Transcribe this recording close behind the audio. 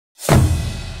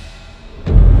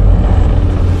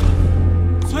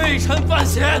范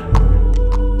闲，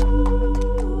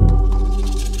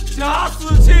假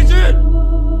死欺君，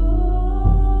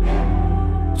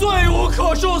罪无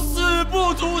可恕，死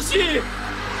不足惜。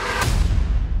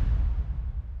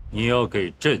你要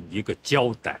给朕一个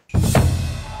交代。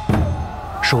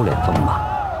收敛锋芒，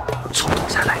从头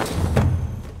再来。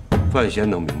范闲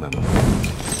能明白吗？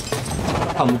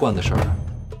看不惯的事儿，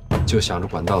就想着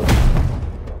管到底。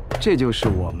这就是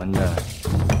我们的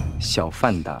小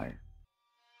范大人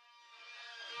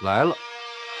来了。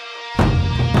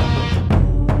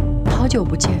好久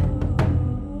不见。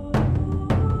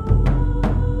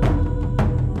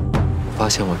发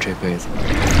现我这辈子，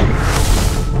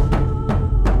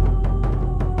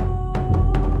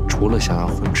除了想要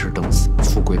混吃等死、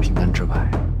富贵平淡之外，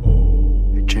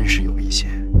还真是有一些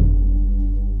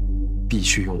必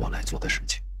须由我来做的事情。